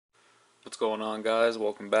What's going on, guys?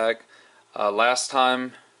 Welcome back. Last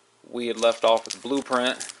time we had left off with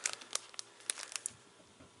Blueprint,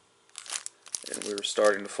 and we were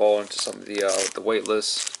starting to fall into some of the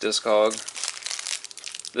Weightless Discog.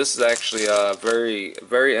 This is actually a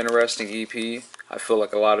very interesting EP. I feel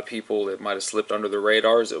like a lot of people, it might have slipped under the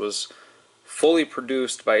radars. It was fully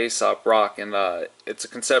produced by Aesop Rock, and it's a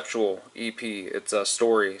conceptual EP. It's a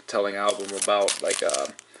storytelling album about like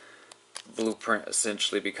Blueprint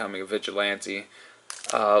essentially becoming a vigilante.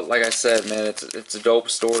 Like I said, man, it's a dope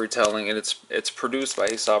storytelling, and it's produced by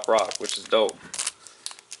Aesop Rock, which is dope.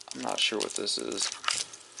 I'm not sure what this is.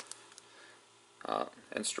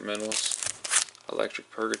 Instrumentals. Electric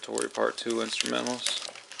Purgatory Part 2 instrumentals.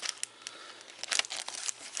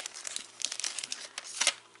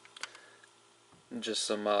 Just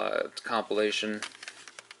some compilation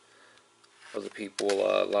of the people,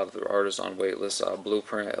 a lot of the artists on Weightless,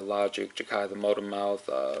 Blueprint, Illogic, Jakai the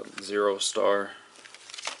Motormouth, Zero Star.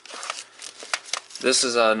 This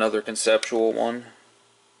is another conceptual one.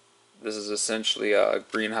 This is essentially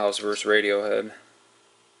Greenhouse versus Radiohead.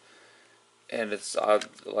 And it's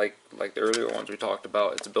like the earlier ones we talked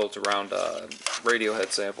about, it's built around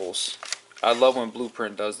Radiohead samples. I love when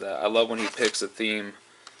Blueprint does that. I love when he picks a theme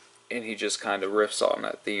and he just kind of riffs on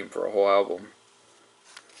that theme for a whole album.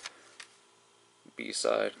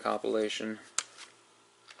 B-side compilation.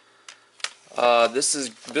 This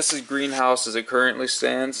is Greenhouse as it currently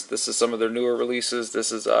stands. This is some of their newer releases.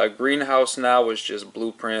 This is Greenhouse now is just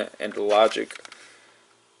Blueprint and Illogic.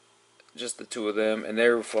 Just the two of them, and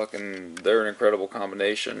they're an incredible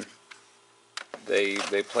combination. They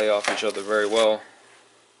play off each other very well.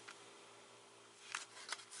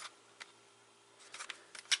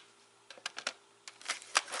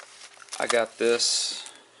 I got this.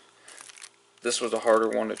 This was a harder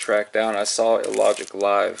one to track down. I saw Illogic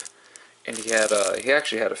live, and he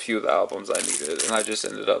actually had a few of the albums I needed, and I just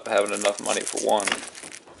ended up having enough money for one.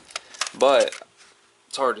 But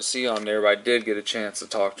it's hard to see on there, but I did get a chance to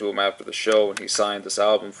talk to him after the show, and he signed this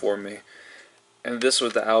album for me. And this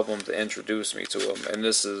was the album to introduce me to him. And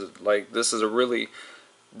this is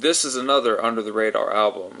another under the radar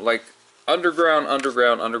album. Like underground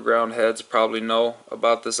heads probably know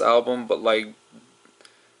about this album, but like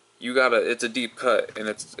it's a deep cut, and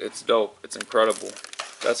it's dope. It's incredible.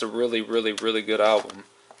 That's a really good album.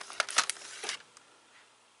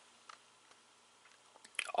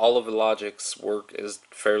 All of Illogic's work is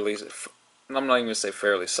fairly, I'm not even going to say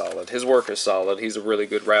fairly solid. His work is solid. He's a really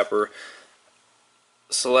good rapper.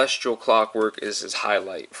 Celestial Clockwork is his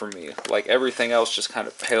highlight for me. Like, everything else just kind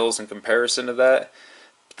of pales in comparison to that.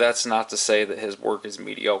 But that's not to say that his work is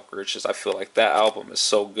mediocre. It's just I feel like that album is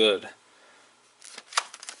so good.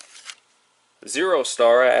 Zero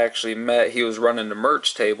Star, I actually met. He was running the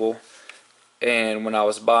merch table. And when I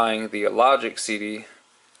was buying the Illogic CD,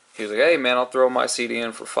 he was like, "Hey man, I'll throw my CD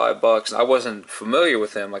in for $5." And I wasn't familiar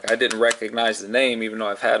with him. Like, I didn't recognize the name, even though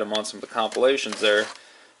I've had him on some of the compilations there.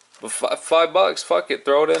 But $5, fuck it,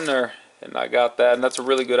 throw it in there. And I got that, and that's a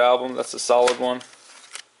really good album. That's a solid one.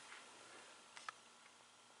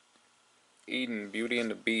 Eden, Beauty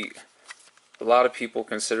and the Beat. A lot of people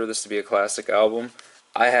consider this to be a classic album.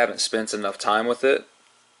 I haven't spent enough time with it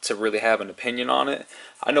to really have an opinion on it.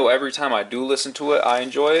 I know every time I do listen to it, I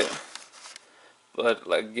enjoy it. But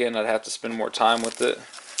again, I'd have to spend more time with it.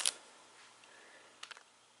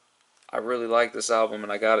 I really like this album,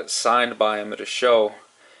 and I got it signed by him at a show.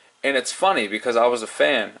 And it's funny because I was a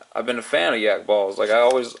fan. I've been a fan of Yak Balls. Like, I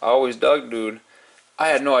always dug dude. I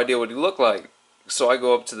had no idea what he looked like. So I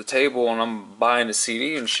go up to the table and I'm buying a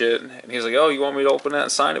CD and shit. And he's like, "Oh, you want me to open that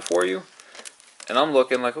and sign it for you?" And I'm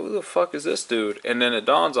looking like, "Who the fuck is this dude?" And then it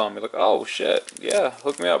dawns on me, like, "Oh shit, yeah,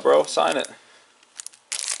 hook me up, bro, sign it."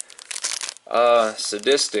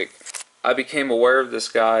 Sadistic. I became aware of this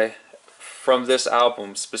guy from this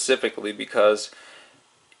album specifically because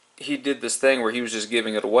he did this thing where he was just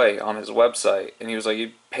giving it away on his website, and he was like,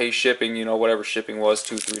 you'd pay shipping, you know, whatever shipping was,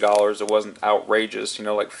 $2-3. It wasn't outrageous, you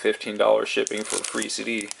know, like $15 shipping for a free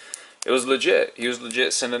CD. It was legit. He was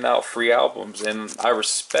legit sending out free albums, and I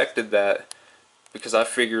respected that because I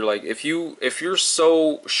figure, like, if you're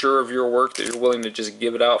so sure of your work that you're willing to just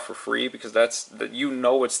give it out for free because you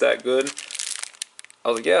know it's that good, I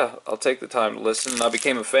was like, yeah, I'll take the time to listen. And I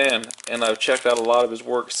became a fan, and I've checked out a lot of his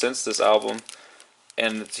work since this album,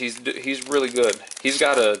 and he's really good. He's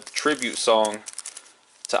got a tribute song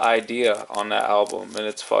to Idea on that album, and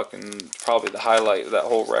it's fucking probably the highlight of that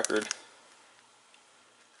whole record.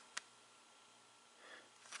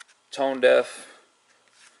 Tone Deaf,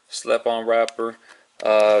 Slept On Rapper.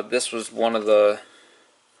 This was one of the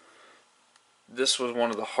this was one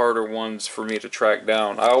of the harder ones for me to track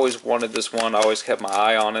down. I always wanted this one. I always kept my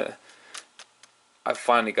eye on it. I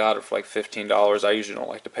finally got it for like $15. I usually don't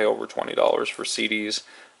like to pay over $20 for CDs.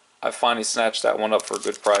 I finally snatched that one up for a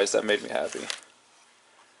good price. That made me happy.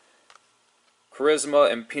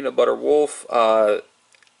 Charisma and Peanut Butter Wolf.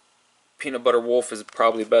 Peanut Butter Wolf is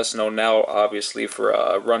probably best known now, obviously, for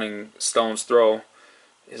running Stone's Throw,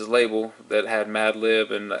 his label that had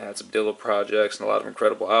Madlib and had some Dilla projects and a lot of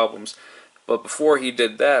incredible albums. But before he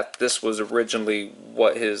did that, this was originally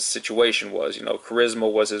what his situation was. You know,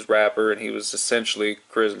 Charisma was his rapper, and he was essentially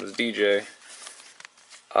Charisma's DJ.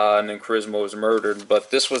 And then Charisma was murdered.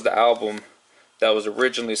 But this was the album that was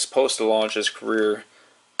originally supposed to launch his career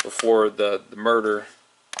before the murder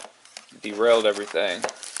derailed everything.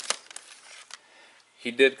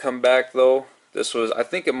 He did come back, though. This was, I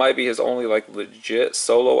think it might be his only like legit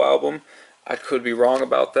solo album. I could be wrong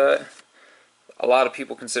about that. A lot of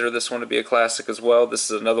people consider this one to be a classic as well. This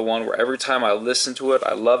is another one where every time I listen to it,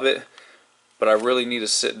 I love it, but I really need to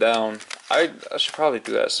sit down. I should probably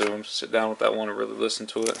do that soon. Sit down with that one and really listen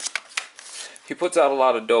to it. He puts out a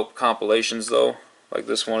lot of dope compilations, though. Like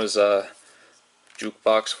this one is Jukebox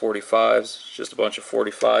 45s, just a bunch of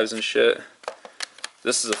 45s and shit.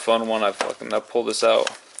 This is a fun one. I pull this out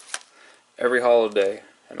every holiday,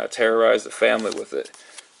 and I terrorize the family with it.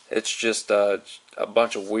 It's just a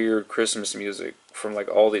bunch of weird Christmas music from like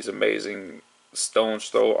all these amazing Stone's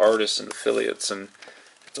Throw artists and affiliates, and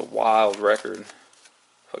it's a wild record.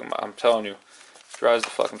 I'm telling you, it drives the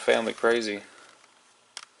fucking family crazy.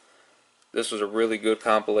 This was a really good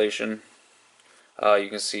compilation. You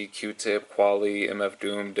can see Q-Tip, Quali, MF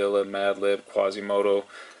Doom, Dilla, Madlib, Quasimoto.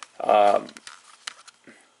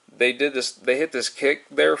 They hit this kick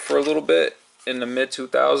there for a little bit in the mid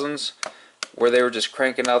 2000s where they were just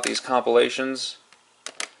cranking out these compilations,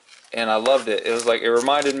 and I loved it. It was like, it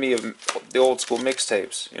reminded me of the old school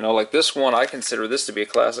mixtapes. You know, like this one, I consider this to be a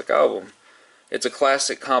classic album. It's a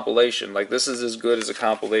classic compilation. Like this is as good as a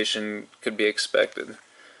compilation could be expected.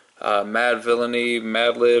 Mad Villainy,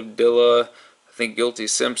 Madlib, Dilla, I think Guilty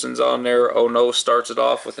Simpson's on there. Oh No starts it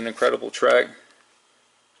off with an incredible track.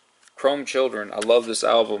 Chrome Children, I love this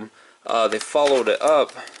album. They followed it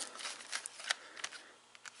up,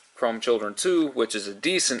 Chrome Children 2, which is a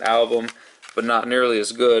decent album, but not nearly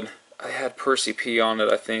as good. I had Percy P on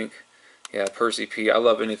it, I think. Yeah, Percy P. I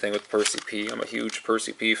love anything with Percy P. I'm a huge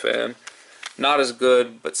Percy P fan. Not as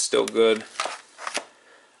good, but still good.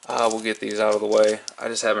 We'll get these out of the way. I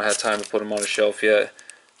just haven't had time to put them on a shelf yet.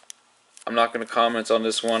 I'm not going to comment on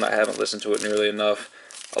this one. I haven't listened to it nearly enough.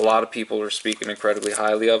 A lot of people are speaking incredibly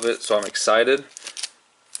highly of it, so I'm excited.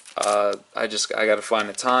 I got to find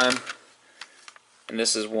the time. And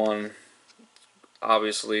this is one,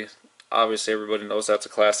 obviously everybody knows that's a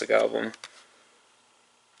classic album.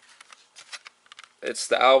 It's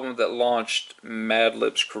the album that launched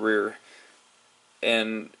Madlib's career.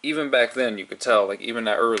 And even back then, you could tell, like even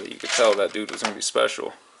that early, you could tell that dude was going to be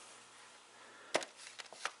special.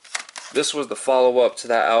 This was the follow-up to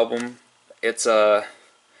that album. It's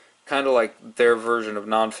kind of like their version of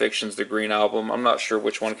Nonfiction's The Green Album. I'm not sure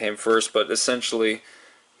which one came first, but essentially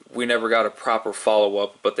we never got a proper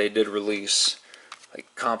follow-up, but they did release like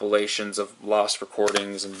compilations of lost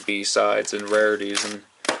recordings and B-sides and rarities, and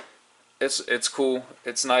it's cool.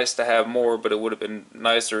 It's nice to have more, but it would have been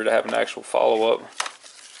nicer to have an actual follow-up.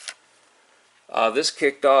 This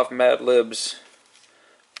kicked off Madlib's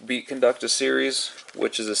Beat Conductor series,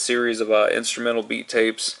 which is a series of instrumental beat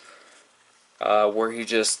tapes where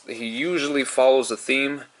he usually follows a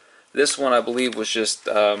theme. This one, I believe, was just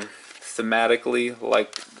thematically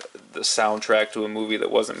like the soundtrack to a movie that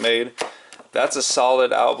wasn't made. That's a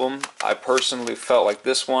solid album. I personally felt like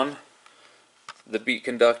this one, The Beat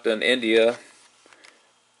Conductor in India,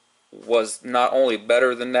 was not only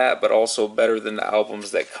better than that, but also better than the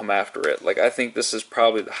albums that come after it. Like, I think this is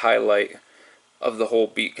probably the highlight of the whole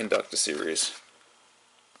Beat Conductor series.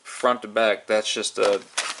 Front to back, that's just a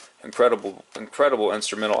incredible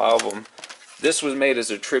instrumental album. This was made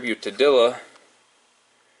as a tribute to Dilla,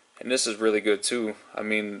 and this is really good too. I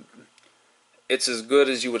mean, it's as good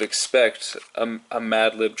as you would expect a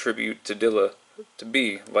Madlib tribute to Dilla to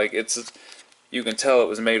be. Like, you can tell it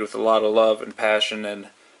was made with a lot of love and passion, and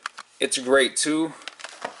it's great too.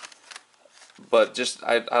 But just,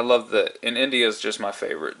 I love that. In India is just my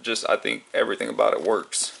favorite. Just, I think everything about it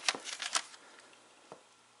works.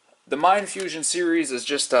 The Mind Fusion series is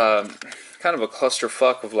just kind of a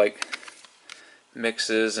clusterfuck of like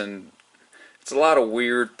mixes, and it's a lot of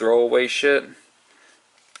weird throwaway shit.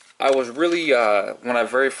 I was really, when I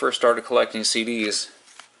very first started collecting CDs,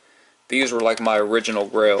 these were like my original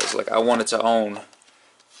grails. Like, I wanted to own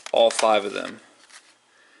all 5 of them.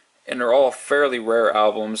 And they're all fairly rare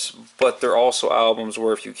albums, but they're also albums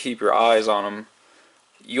where if you keep your eyes on them,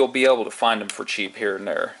 you'll be able to find them for cheap here and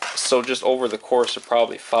there. So just over the course of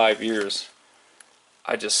probably 5 years,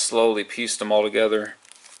 I just slowly pieced them all together,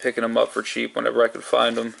 picking them up for cheap whenever I could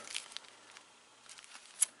find them.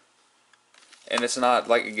 And it's not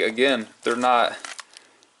like, again, they're not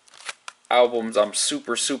albums I'm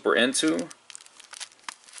super into,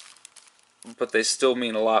 but they still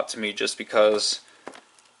mean a lot to me just because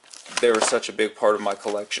they were such a big part of my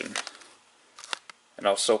collection. And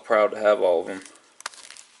I was so proud to have all of them.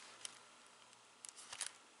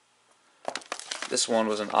 This one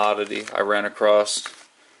was an oddity I ran across.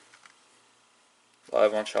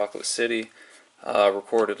 Live on Chocolate City.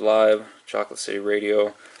 Recorded live. Chocolate City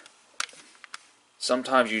Radio.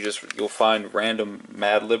 Sometimes you'll find random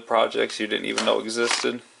Madlib projects you didn't even know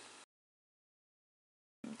existed.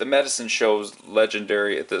 The Medicine Show's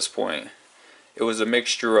legendary at this point. It was a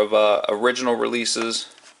mixture of original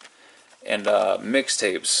releases and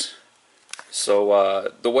mixtapes.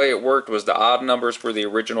 So the way it worked was the odd numbers were the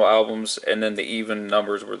original albums, and then the even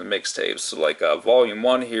numbers were the mixtapes. So like Volume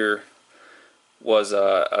 1 here was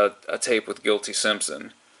a tape with Guilty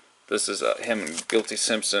Simpson. This is him and Guilty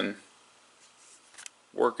Simpson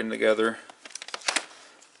working together.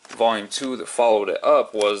 Volume 2 that followed it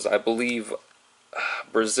up was, I believe,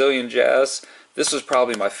 Brazilian Jazz. This was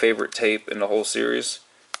probably my favorite tape in the whole series.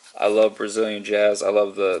 I love Brazilian Jazz. I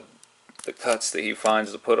love the cuts that he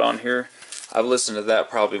finds to put on here. I've listened to that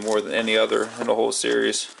probably more than any other in the whole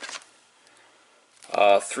series.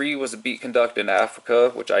 3 was a Beat Conduct in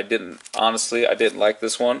Africa, which I didn't like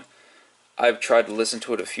this one. I've tried to listen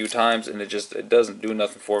to it a few times and it doesn't do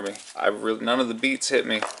nothing for me. None of the beats hit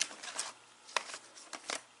me.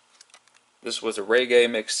 This was a reggae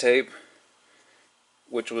mixtape,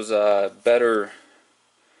 which was better.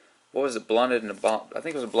 What was it? Blunted in a bomb. I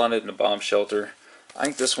think it was Blunted in a Bomb Shelter. I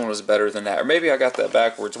think this one was better than that, or maybe I got that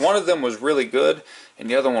backwards. One of them was really good, and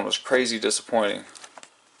the other one was crazy disappointing.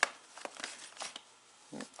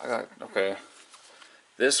 Okay.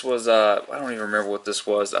 This was I don't even remember what this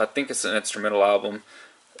was. I think it's an instrumental album.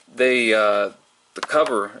 The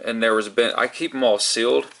cover, and there was I keep them all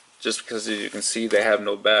sealed just because, as you can see, they have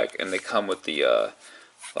no back, and they come with the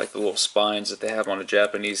like the little spines that they have on the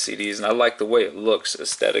Japanese CDs, and I like the way it looks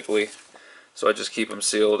aesthetically, so I just keep them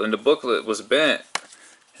sealed. And the booklet was bent,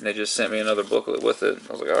 and they just sent me another booklet with it.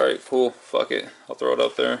 I was like, alright, cool, fuck it, I'll throw it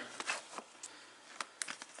up there.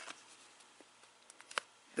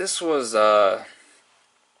 This was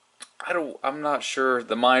I'm not sure.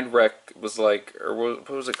 The Mind Wreck was like, or what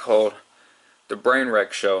was it called? The Brain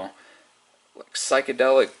Wreck Show. Like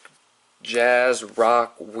psychedelic, jazz,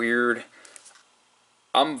 rock, weird.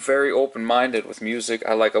 I'm very open-minded with music.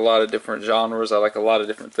 I like a lot of different genres. I like a lot of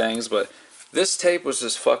different things, but this tape was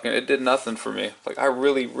just fucking, it did nothing for me. Like, I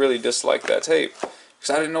really disliked that tape because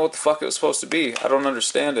I didn't know what the fuck it was supposed to be. I don't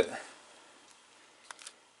understand it.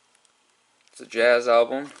 It's a jazz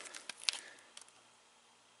album.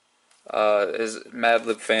 As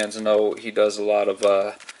Madlib fans know, he does a lot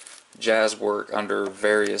of jazz work under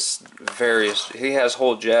various. He has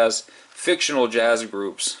whole fictional jazz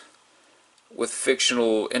groups with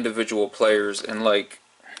fictional individual players, and like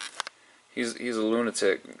he's a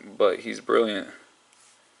lunatic, but he's brilliant.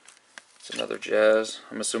 It's another jazz.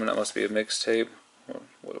 I'm assuming that must be a mixtape.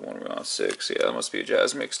 What one are we on? 6. Yeah, that must be a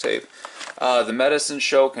jazz mixtape. The Medicine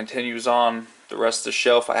Show continues on the rest of the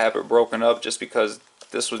shelf. I have it broken up just because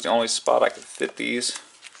this was the only spot I could fit these.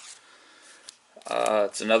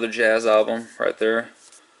 It's another jazz album right there.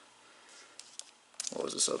 What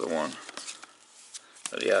was this other one?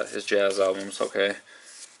 Yeah, his jazz albums. Okay,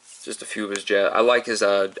 just a few of his jazz. I like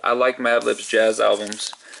Madlib's jazz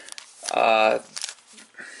albums.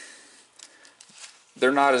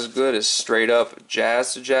 They're not as good as straight up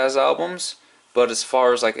jazz albums, but as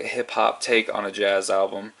far as like a hip hop take on a jazz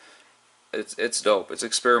album, it's dope. It's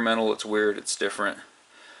experimental. It's weird. It's different.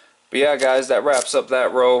 But yeah, guys, that wraps up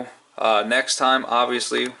that row. Next time,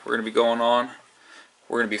 obviously, we're gonna be going on.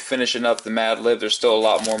 We're going to be finishing up the Madlib. There's still a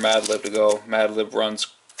lot more Madlib to go. Madlib runs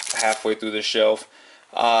halfway through the shelf.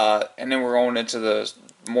 And then we're going into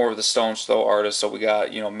more of the Stones Throw artists. So we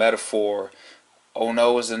got, Metaphor. Oh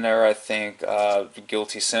No is in there, I think.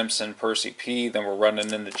 Guilty Simpson, Percy P. Then we're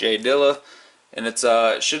running into Jay Dilla. And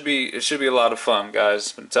it should be a lot of fun,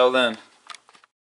 guys. Until then.